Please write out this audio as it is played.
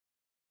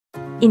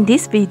In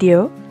this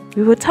video,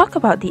 we will talk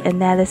about the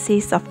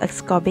analysis of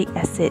ascorbic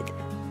acid,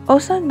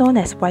 also known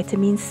as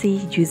vitamin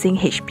C, using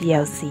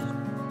HPLC.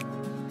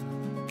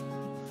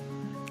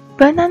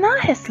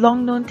 Banana has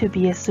long known to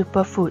be a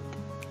superfood.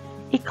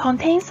 It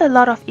contains a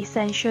lot of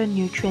essential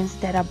nutrients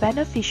that are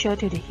beneficial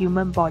to the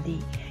human body,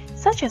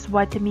 such as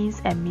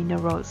vitamins and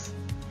minerals.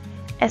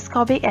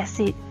 Ascorbic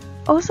acid,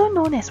 also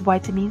known as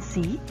vitamin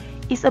C,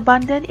 is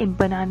abundant in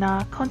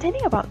banana,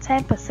 containing about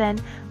 10%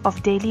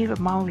 of daily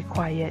amount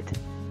required.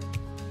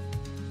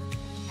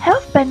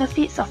 Health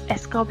benefits of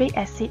ascorbic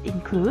acid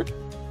include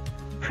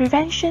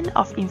prevention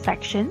of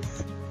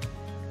infections,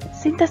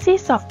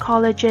 synthesis of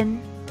collagen,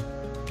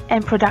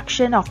 and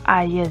production of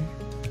iron.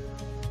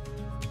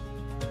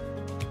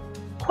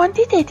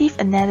 Quantitative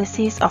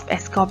analysis of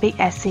ascorbic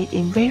acid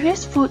in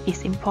various food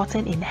is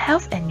important in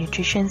health and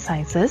nutrition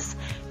sciences,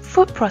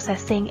 food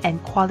processing,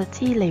 and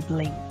quality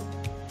labeling.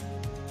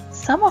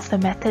 Some of the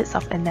methods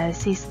of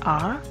analysis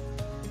are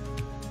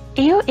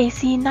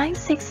AOAC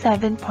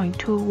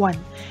 967.21,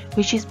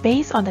 which is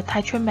based on the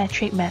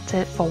titrimetric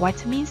method for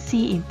vitamin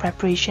C in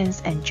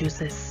preparations and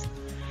juices.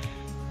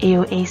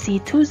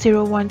 AOAC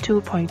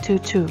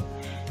 2012.22,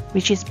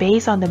 which is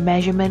based on the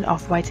measurement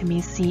of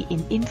vitamin C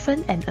in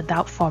infant and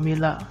adult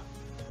formula.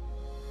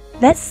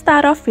 Let's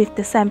start off with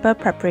the sample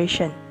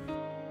preparation.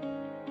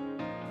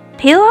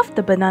 Peel off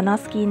the banana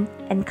skin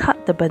and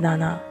cut the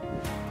banana.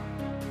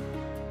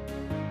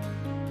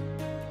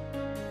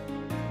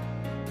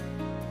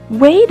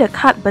 Weigh the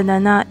cut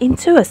banana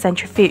into a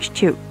centrifuge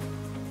tube.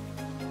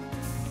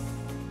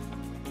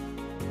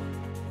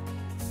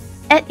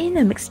 Add in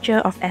a mixture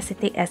of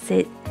acetic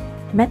acid,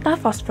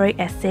 metaphosphoric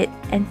acid,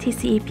 and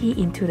TCEP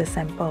into the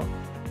sample.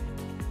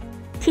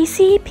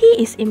 TCEP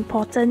is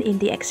important in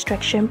the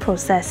extraction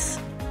process.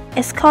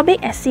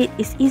 Ascorbic acid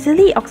is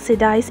easily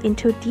oxidized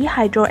into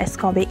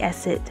dehydroascorbic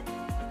acid.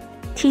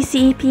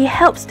 TCEP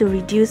helps to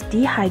reduce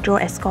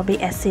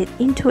dehydroascorbic acid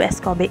into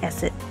ascorbic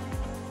acid.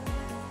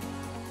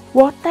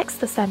 Vortex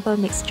the sample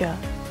mixture.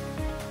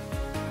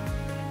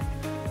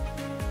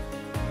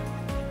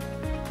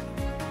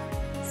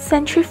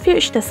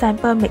 Centrifuge the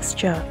sample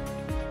mixture.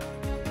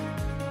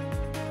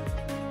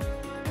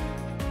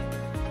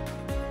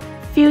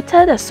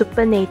 Filter the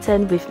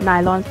supernatant with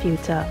nylon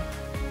filter.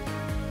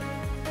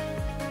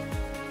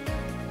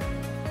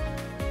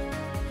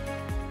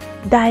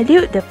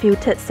 Dilute the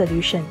filtered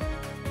solution.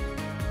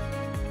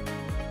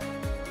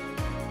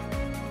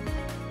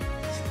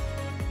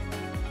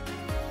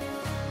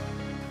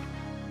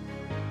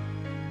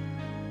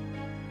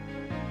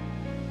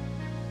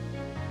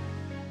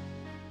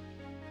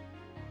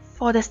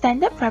 For the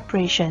standard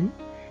preparation,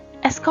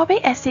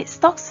 ascorbic acid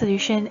stock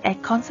solution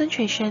at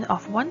concentration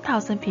of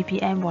 1000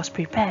 ppm was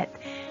prepared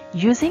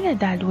using a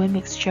diluent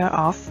mixture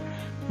of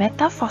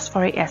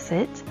metaphosphoric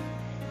acid,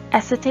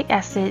 acetic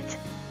acid,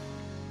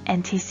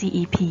 and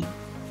TCEP.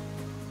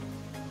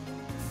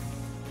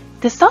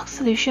 The stock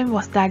solution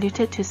was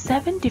diluted to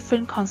 7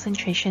 different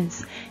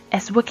concentrations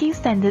as working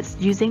standards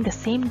using the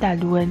same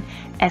diluent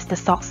as the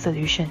stock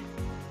solution.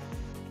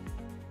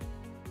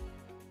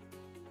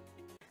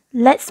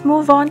 Let's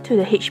move on to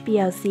the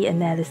HPLC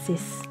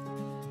analysis.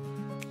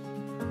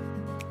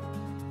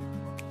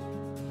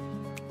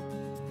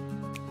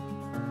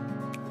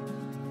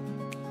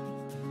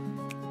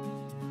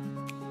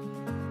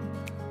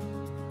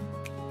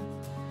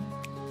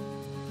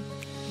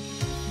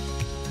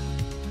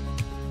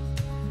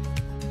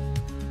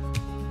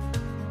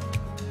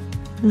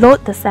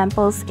 Load the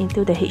samples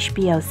into the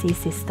HPLC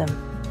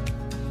system.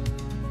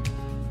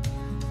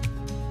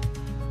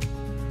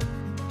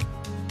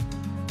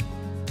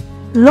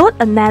 Load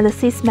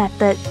analysis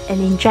method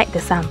and inject the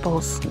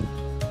samples.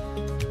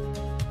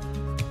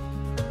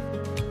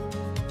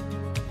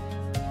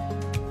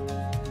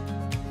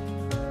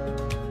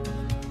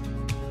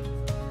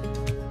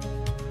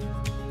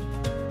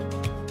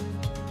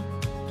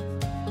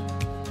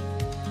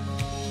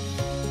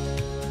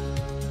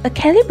 A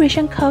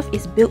calibration curve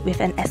is built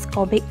with an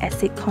ascorbic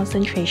acid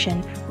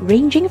concentration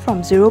ranging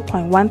from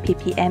 0.1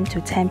 ppm to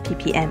 10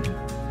 ppm.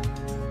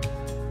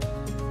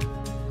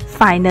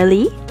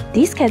 Finally,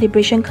 this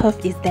calibration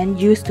curve is then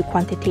used to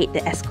quantitate the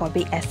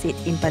ascorbic acid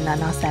in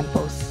banana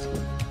samples.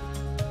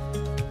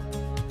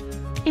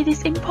 It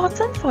is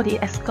important for the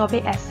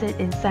ascorbic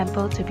acid in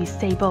sample to be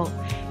stable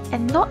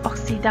and not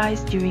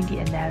oxidized during the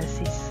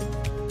analysis.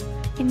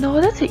 In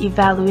order to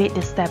evaluate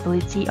the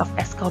stability of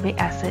ascorbic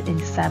acid in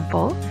the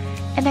sample,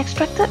 an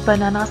extracted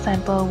banana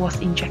sample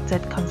was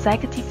injected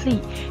consecutively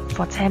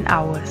for 10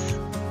 hours.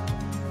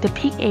 The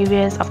peak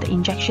areas of the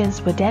injections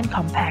were then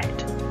compared.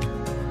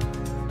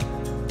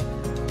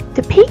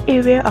 The peak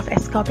area of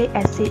ascorbic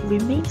acid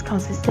remains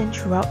consistent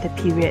throughout the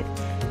period,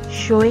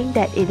 showing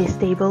that it is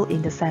stable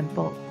in the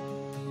sample.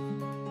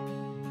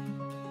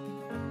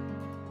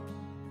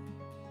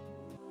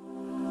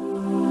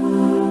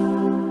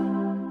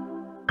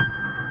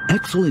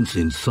 Excellence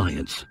in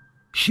science.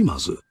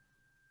 Shimadzu.